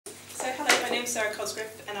name's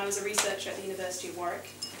Cosgriff, and I was a researcher at the University of Warwick.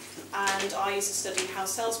 And I used to study how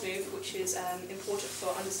cells move, which is important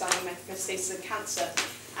for understanding metastasis and cancer.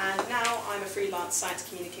 And now I'm a freelance science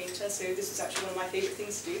communicator, so this is actually one of my favourite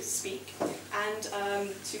things to do, speak. And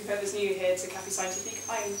to whoever's new here to Cafe Scientifique,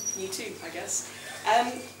 I'm new too, I guess.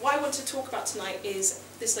 What I want to talk about tonight is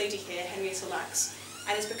this lady here, Henrietta Lacks.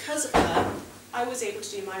 And it's because of her I was able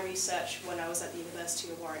to do my research when I was at the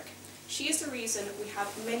University of Warwick. She is the reason we have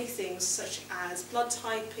many things such as blood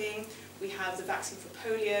typing, we have the vaccine for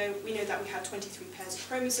polio, we know that we have 23 pairs of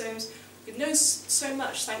chromosomes. We've known so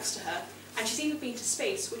much thanks to her, and she's even been to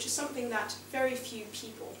space, which is something that very few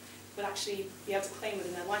people would actually be able to claim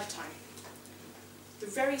within their lifetime. The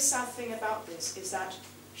very sad thing about this is that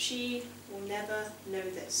she will never know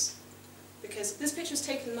this, because this picture was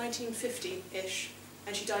taken in 1950-ish,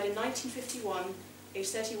 and she died in 1951, aged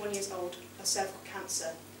 31 years old, of cervical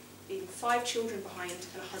cancer, leaving 5 children behind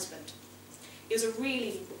and a husband. It was a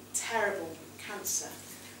really terrible cancer.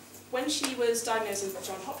 When she was diagnosed in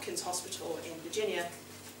Johns Hopkins Hospital in Virginia,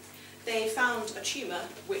 they found a tumour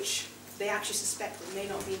which they actually suspected may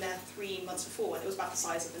not have been there 3 months before, and it was about the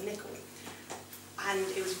size of a nickel. And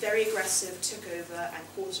it was very aggressive, took over, and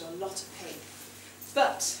caused her a lot of pain.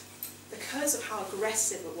 But because of how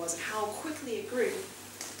aggressive it was and how quickly it grew,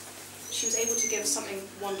 she was able to give something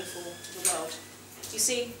wonderful to the world. You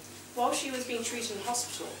see, while she was being treated in the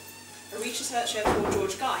hospital, a researcher called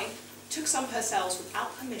George Guy took some of her cells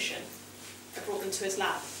without permission and brought them to his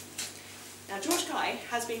lab. Now, George Guy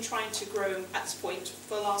has been trying to grow, at this point,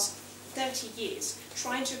 for the last 30 years,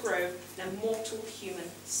 trying to grow an immortal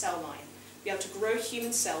human cell line, be able to grow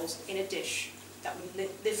human cells in a dish that would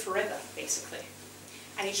live forever, basically.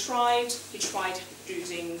 And he tried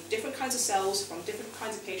using different kinds of cells from different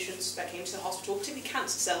kinds of patients that came to the hospital, particularly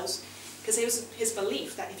cancer cells, because it was his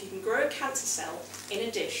belief that if you can grow a cancer cell in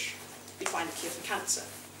a dish, you find a cure for cancer.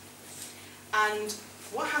 And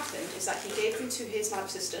what happened is that he gave them to his lab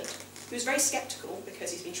assistant, who was very sceptical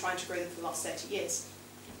because he's been trying to grow them for the last 30 years.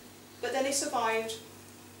 But then they survived,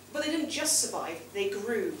 but they didn't just survive, they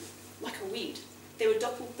grew like a weed. They would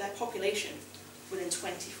double their population within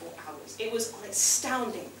 24 hours. It was on an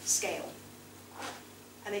astounding scale.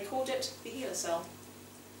 And they called it the HeLa cell,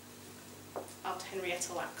 after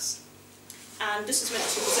Henrietta Lacks. And this is meant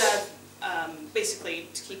to preserve, basically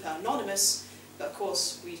to keep her anonymous, but of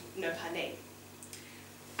course we know her name.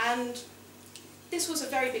 And this was a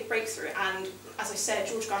very big breakthrough, and as I said,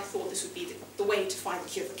 George Guy thought this would be the way to find the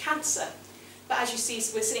cure for cancer. But as you see,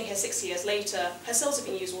 we're sitting here 60 years later, her cells have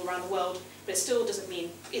been used all around the world, but it still doesn't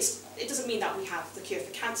mean, it doesn't mean that we have the cure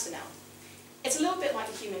for cancer now. It's a little bit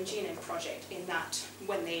like the Human Genome Project in that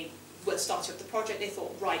when they were starting up the project, they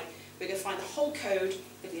thought, right, we're going to find the whole code,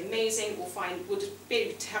 it'll be amazing, we'll just be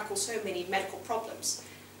able to tackle so many medical problems.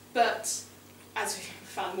 But as we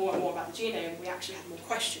found more and more about the genome, we actually had more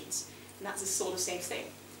questions, and that's the sort of same thing.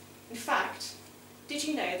 In fact, did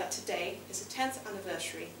you know that today is the 10th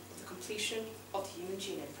anniversary of the completion of the Human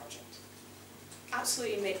Genome Project?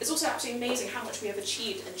 Absolutely amazing. It's also absolutely amazing how much we have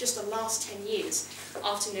achieved in just the last 10 years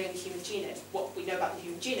after knowing the human genome, what we know about the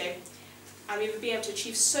human genome, and we've been able to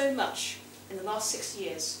achieve so much in the last 6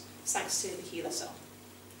 years thanks to the HeLa cell.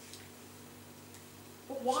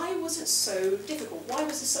 But why was it so difficult? Why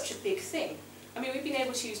was this such a big thing? I mean, we've been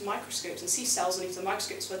able to use microscopes and see cells underneath the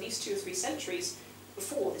microscopes for at least 2 or 3 centuries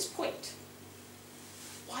before this point.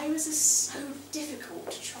 Why was this so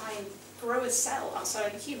difficult to try and grow a cell outside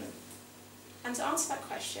of a human? And to answer that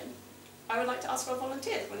question, I would like to ask for a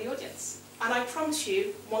volunteer from the audience. And I promise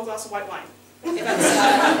you, 1 glass of white wine,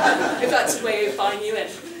 if that's a way of buying you in.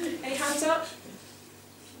 Any hands up?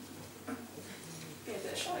 Be a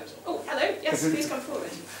bit shy. Oh, hello. Yes, please come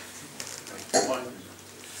forward.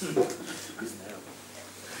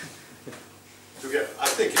 I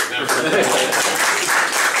think it's now.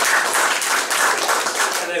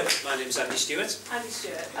 Hello, my name's Andy Stewart. Andy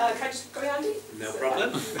Stewart. Can I just go with Andy? No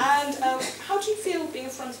problem. And how do you feel being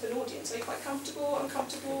in front of an audience? Are you quite comfortable,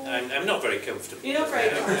 uncomfortable? I'm not very comfortable. You're not very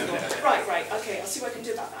comfortable. Right, okay, I'll see what I can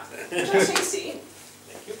do about that. Just take a seat.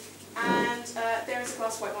 Thank you. And there is a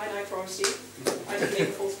glass of white wine, I promise you. I didn't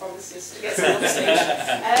make false promises to get someone on stage.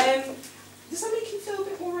 Does that make you feel a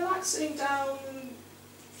bit more relaxed, sitting down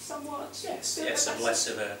somewhat? Yes, I'm less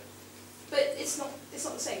of a... But it's not the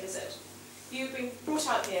same, is it? You've been brought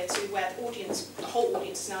out here to where the audience, the whole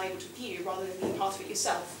audience is now able to view you rather than being part of it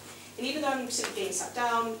yourself. And even though I'm sitting being sat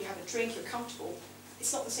down, you have a drink, you're comfortable,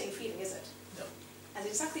 it's not the same feeling, is it? No. And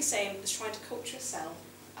it's exactly the same as trying to culture a cell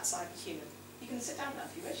outside of a human. You can sit down now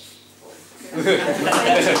if you wish.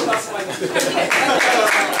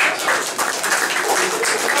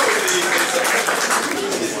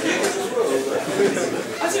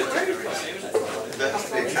 I was worried about it. That's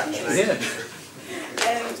the encapsulation.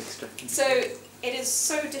 So it is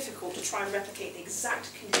so difficult to try and replicate the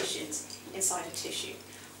exact conditions inside a tissue.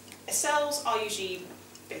 Cells are usually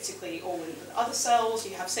basically all in with other cells.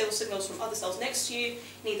 You have cell signals from other cells next to you.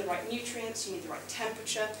 You need the right nutrients, you need the right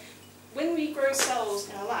temperature. When we grow cells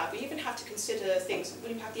in a lab, we even have to consider things.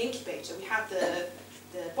 When we have the incubator, we have the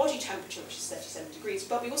body temperature, which is 37 degrees,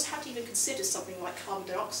 but we also have to even consider something like carbon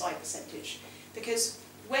dioxide percentage, because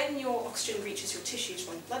when your oxygen reaches your tissues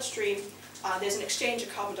from the bloodstream, there's an exchange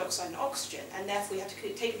of carbon dioxide and oxygen, and therefore you have to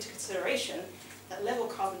take into consideration that level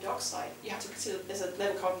of carbon dioxide. You have to consider there's a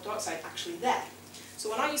level of carbon dioxide actually there. So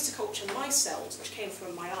when I used to culture my cells, which came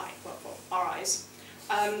from my eye, well, our eyes,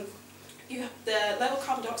 the level of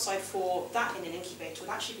carbon dioxide for that in an incubator would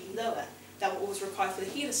actually be lower than what was required for the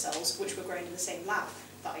HeLa cells, which were grown in the same lab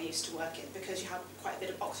that I used to work in, because you have quite a bit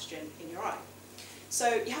of oxygen in your eye. So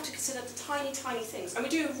you have to consider the tiny, tiny things, and we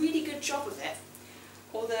do a really good job of it,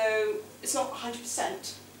 although it's not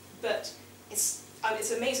 100%, but it's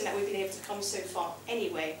amazing that we've been able to come so far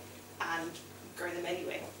anyway, and grow them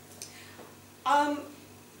anyway.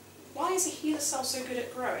 Why is a HeLa cell so good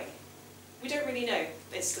at growing? We don't really know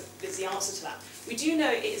is the answer to that. We do know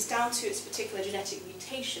it is down to its particular genetic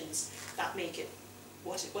mutations that make it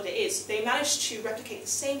what it is. They managed to replicate the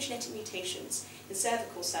same genetic mutations in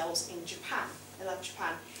cervical cells in Japan,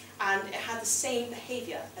 and it had the same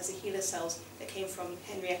behaviour as the HeLa cells that came from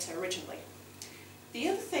Henrietta originally. The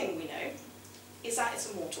other thing we know is that it's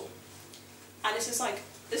immortal. And this is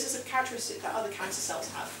a characteristic that other cancer cells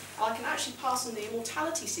have. And I can actually pass on the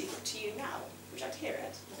immortality secret to you now. Would you like to hear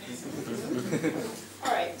it?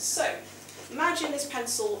 Alright, so imagine this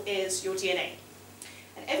pencil is your DNA.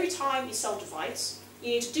 And every time your cell divides,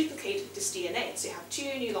 you need to duplicate this DNA. So you have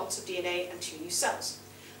 2 new lots of DNA and 2 new cells.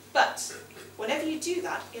 But whenever you do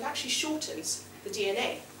that, it actually shortens the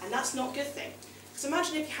DNA. And that's not a good thing. Because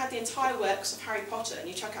imagine if you had the entire works of Harry Potter and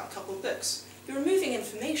you chuck out a couple of books. You're removing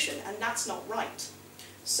information, and that's not right.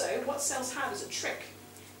 So what cells have is a trick.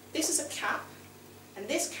 This is a cap, and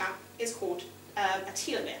this cap is called a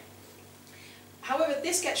telomere. However,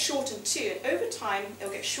 this gets shortened too, and over time it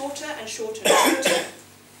will get shorter and shorter and shorter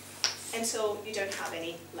until you don't have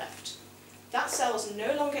any left. That cell is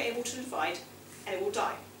no longer able to divide, and it will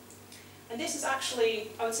die. And this is actually,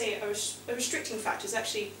 I would say, a restricting factor. It's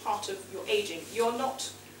actually part of your aging. You're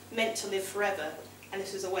not meant to live forever, and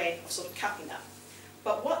this is a way of sort of capping that.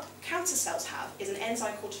 But what cancer cells have is an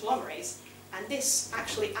enzyme called telomerase, and this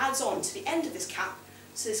actually adds on to the end of this cap,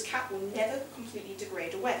 so this cap will never completely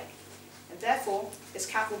degrade away. And therefore, this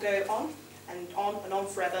cap will go on and on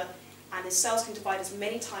forever, and the cells can divide as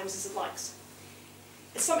many times as it likes.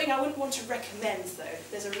 It's something I wouldn't want to recommend, though.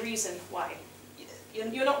 There's a reason why.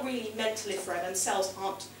 You're not really meant to live forever, and cells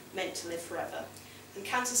aren't meant to live forever. And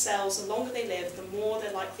cancer cells, the longer they live, the more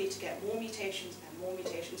they're likely to get more mutations and more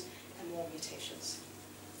mutations and more mutations.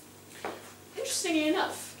 Interestingly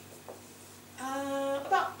enough,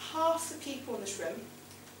 about half the people in this room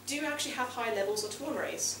do actually have high levels of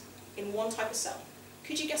telomerase in one type of cell.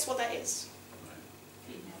 Could you guess what that is?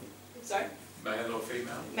 Female. Sorry? Male or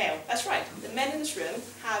female? Male, that's right. The men in this room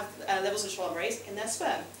have levels of telomerase in their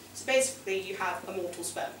sperm. So basically you have immortal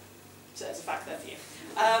sperm. So there's a fact there for you.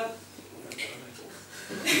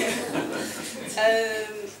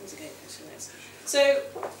 So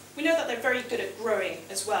we know that they're very good at growing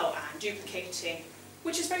as well and duplicating,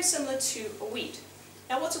 which is very similar to a weed.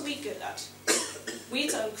 Now what's a weed good at?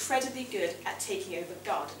 Weeds are incredibly good at taking over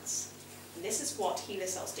gardens. And this is what HeLa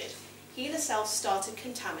cells did. HeLa cells started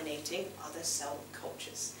contaminating other cell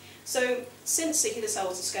cultures. So since the HeLa cell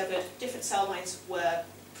was discovered, different cell lines were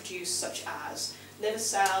produced, such as liver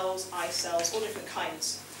cells, eye cells, all different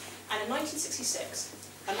kinds. And in 1966,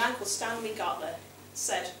 a man called Stanley Gartler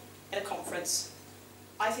said at a conference,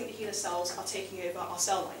 "I think the HeLa cells are taking over our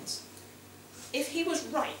cell lines." If he was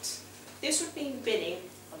right, this would mean binning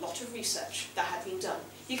a lot of research that had been done.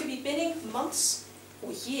 You could be binning months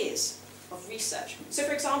or years of research. So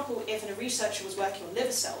for example, if a researcher was working on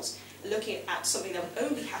liver cells, looking at something that would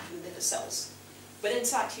only happen in liver cells, but in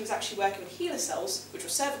fact he was actually working with HeLa cells, which were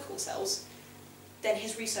cervical cells, then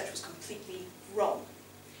his research was completely wrong.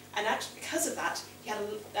 And actually, because of that, he had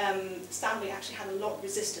Stanley actually had a lot of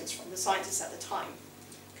resistance from the scientists at the time,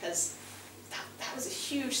 because that was a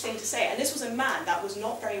huge thing to say. And this was a man that was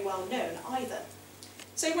not very well known either.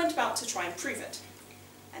 So he went about to try and prove it.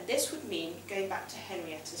 And this would mean going back to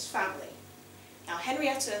Henrietta's family. Now,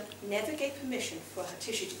 Henrietta never gave permission for her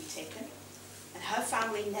tissue to be taken, and her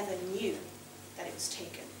family never knew that it was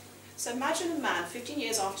taken. So imagine a man 15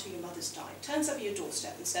 years after your mother's died turns up at your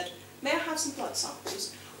doorstep and said, "May I have some blood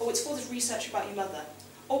samples?" Oh, it's for this research about your mother.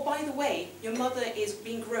 Oh, by the way, your mother is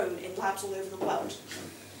being grown in labs all over the world.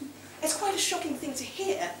 It's quite a shocking thing to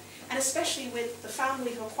hear, and especially with the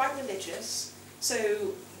family who are quite religious.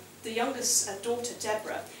 So the youngest daughter,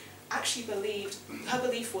 Deborah, actually believed, her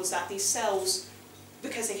belief was that these cells,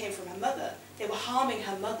 because they came from her mother, they were harming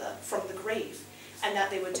her mother from the grave, and that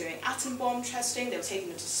they were doing atom bomb testing, they were taking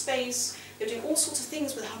them to space, they were doing all sorts of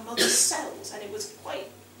things with her mother's cells, and it was quite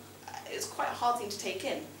a hard thing to take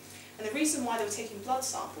in. And the reason why they were taking blood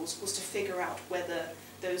samples was to figure out whether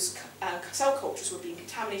those cell cultures were being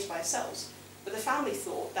contaminated by cells. But the family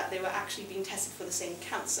thought that they were actually being tested for the same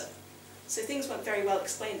cancer. So things weren't very well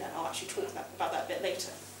explained then. I'll actually talk about that a bit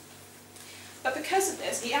later. But because of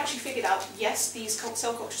this, he actually figured out, yes, these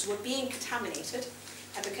cell cultures were being contaminated,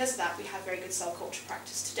 and because of that, we have very good cell culture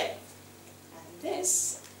practice today. And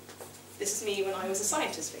this is me when I was a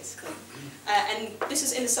scientist, basically. And this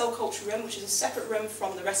is in the cell culture room, which is a separate room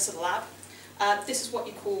from the rest of the lab. This is what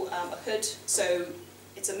you call a hood, so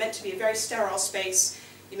it's meant to be a very sterile space.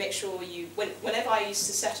 You make sure whenever I used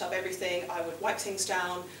to set up everything, I would wipe things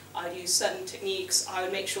down, I would use certain techniques, I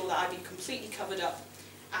would make sure that I'd be completely covered up.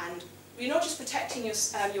 And you're not just protecting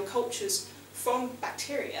your cultures from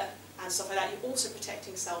bacteria and stuff like that, you're also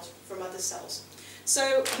protecting cells from other cells.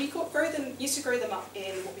 So we used to grow them up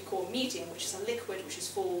in what we call medium, which is a liquid which is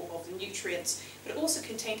full of the nutrients, but it also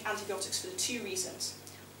contained antibiotics for the two reasons.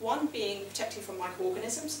 One being protecting from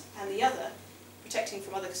microorganisms, and the other protecting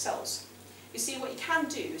from other cells. You see, what you can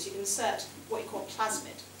do is you can insert what you call a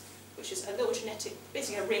plasmid, which is a little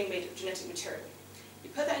basically a ring made of genetic material.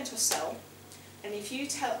 You put that into a cell, and if you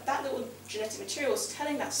tell that little genetic material is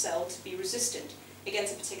telling that cell to be resistant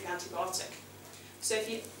against a particular antibiotic. So if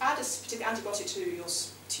you add a particular antibiotic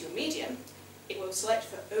to your medium, it will select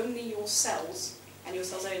for only your cells, and your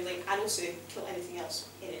cells only, and also kill anything else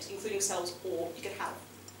in it, including cells, or you could have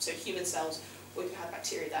human cells, or you could have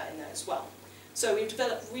bacteria in there as well. So we've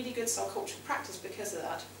developed really good cell culture practice because of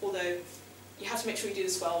that, although you have to make sure you do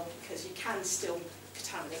this well because you can still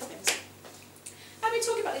contaminate things. I've been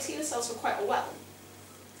talking about these HeLa cells for quite a while.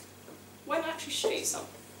 Why don't I actually show you some?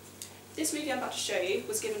 This movie I'm about to show you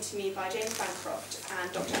was given to me by Jane Bancroft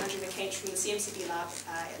and Dr. Andrew McCain from the CMCB lab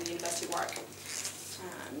at the University of Warwick.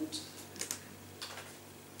 And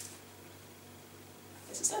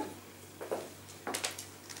this is them.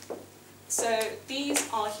 So these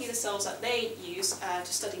are HeLa cells that they use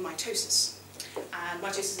to study mitosis. And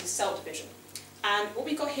mitosis is cell division. And what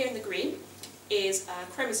we've got here in the green is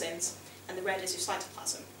chromosomes, and the red is your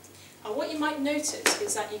cytoplasm. And what you might notice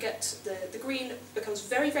is that you get the green becomes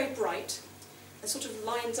very, very bright and sort of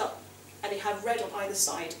lines up, and you have red on either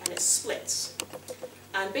side, and it splits.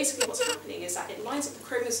 And basically what's happening is that it lines up the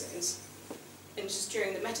chromosomes and just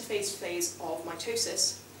during the metaphase phase of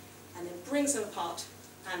mitosis, and then brings them apart,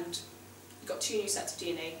 and you've got two new sets of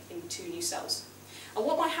DNA in two new cells. And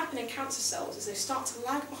what might happen in cancer cells is they start to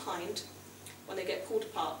lag behind when they get pulled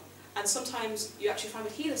apart. And sometimes you actually find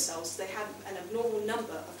with HeLa cells, they have an abnormal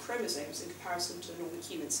number of chromosomes in comparison to a normal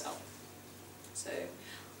human cell. So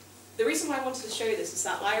the reason why I wanted to show you this is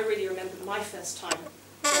that I really remember my first time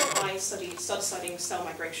when I started studying cell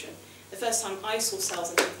migration. The first time I saw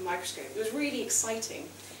cells under the microscope. It was really exciting.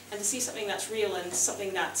 And to see something that's real and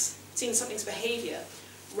seeing something's behaviour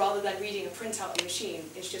rather than reading a printout on the machine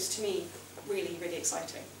is just, to me, really, really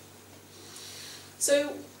exciting.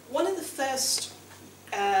 So one of the first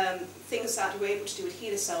things that we were able to do with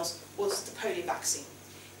HeLa cells was the polio vaccine.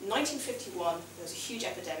 In 1951, there was a huge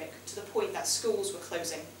epidemic to the point that schools were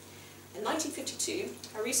closing. In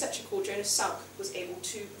 1952, a researcher called Jonas Salk was able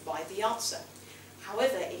to provide the answer.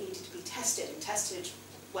 However, it needed to be tested, and tested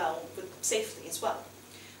well, safely as well.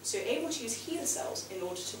 So you're able to use HeLa cells in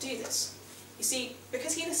order to do this. You see,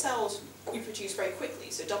 because HeLa cells reproduce very quickly,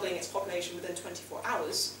 so doubling its population within 24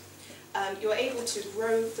 hours, you're able to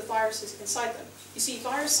grow the viruses inside them. You see,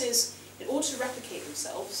 viruses, in order to replicate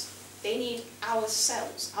themselves, they need our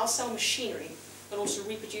cells, our cell machinery, in order to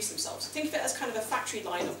reproduce themselves. Think of it as kind of a factory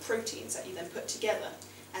line of proteins that you then put together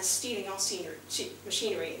and stealing our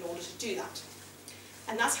machinery in order to do that.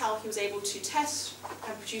 And that's how he was able to test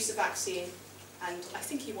and produce a vaccine, and I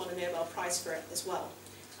think he won a Nobel Prize for it as well.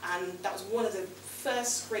 And that was one of the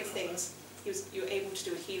first great things you were able to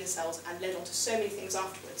do with HeLa cells, and led on to so many things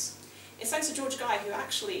afterwards. It's thanks to George Guy, who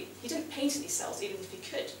actually, he didn't paint these cells even if he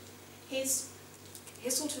could. His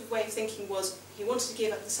sort of way of thinking was he wanted to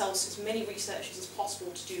give up the cells to as many researchers as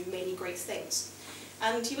possible to do many great things.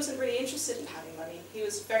 And he wasn't really interested in having money. He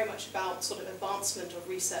was very much about sort of advancement of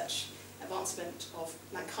research, advancement of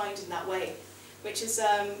mankind in that way, which is,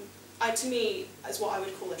 to me, is what I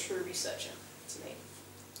would call a true researcher, to me.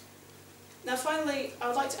 Now finally, I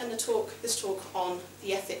would like to end this talk on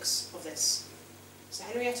the ethics of this. So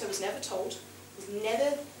Henrietta was never told,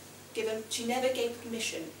 she never gave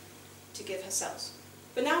permission to give her cells.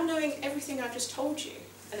 But now knowing everything I've just told you,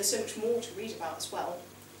 and there's so much more to read about as well,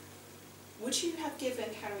 would you have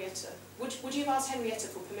given Henrietta, would you have asked Henrietta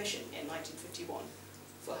for permission in 1951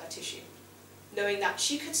 for her tissue? Knowing that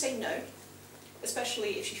she could say no,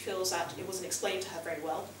 especially if she feels that it wasn't explained to her very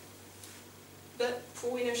well. But for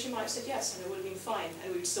all we know, she might have said yes, and it would have been fine,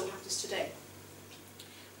 and we would still have this today.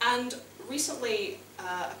 And recently,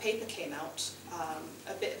 a paper came out,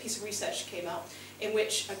 a piece of research came out, in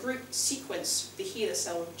which a group sequenced the HeLa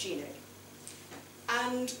cell genome.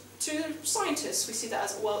 And to scientists, we see that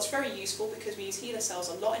as, well, it's very useful because we use HeLa cells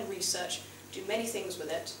a lot in research, do many things with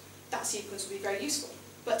it. That sequence will be very useful.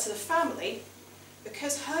 But to the family,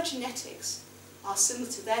 because her genetics are similar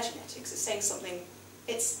to their genetics, it's saying something,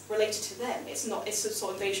 it's related to them, it's a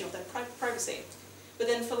sort of invasion of their privacy. But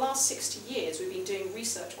then for the last 60 years, we've been doing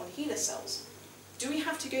research on HeLa cells. Do we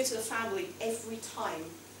have to go to the family every time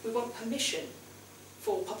we want permission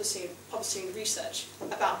for publishing the research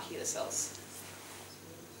about HeLa cells?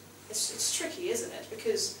 It's tricky, isn't it?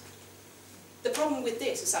 Because the problem with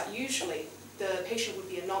this is that usually the patient would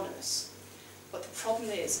be anonymous. But the problem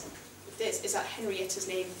is, with this, is that Henrietta's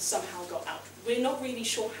name somehow got out. We're not really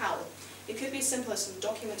sure how. It could be as simple as some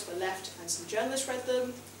documents were left and some journalists read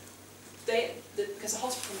them, because the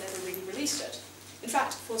hospital never really released it. In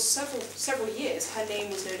fact, for several years, her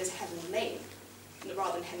name was known as Helen Lane,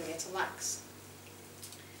 rather than Henrietta Lacks.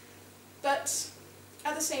 But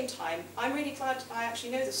at the same time, I'm really glad I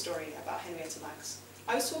actually know the story about Henrietta Lacks.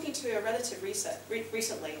 I was talking to a relative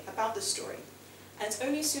recently about this story, and it's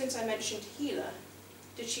only as soon as I mentioned HeLa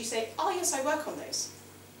did she say, "Oh yes, I work on those."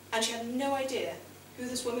 And she had no idea who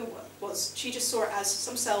this woman was. She just saw it as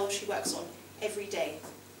some cell she works on every day.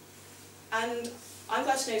 And I'm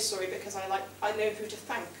glad to know the story because I know who to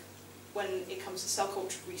thank when it comes to cell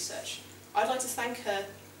culture research. I'd like to thank her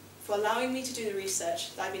for allowing me to do the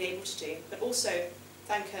research that I've been able to do, but also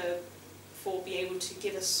thank her for being able to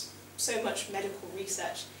give us so much medical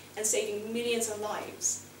research and saving millions of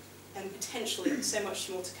lives, and potentially so much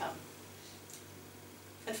more to come.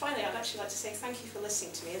 And finally, I'd actually like to say thank you for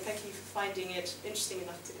listening to me, and thank you for finding it interesting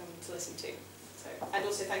enough to come to listen to. And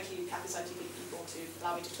also thank you, Cafe Scientifique people, to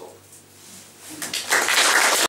allow me to talk.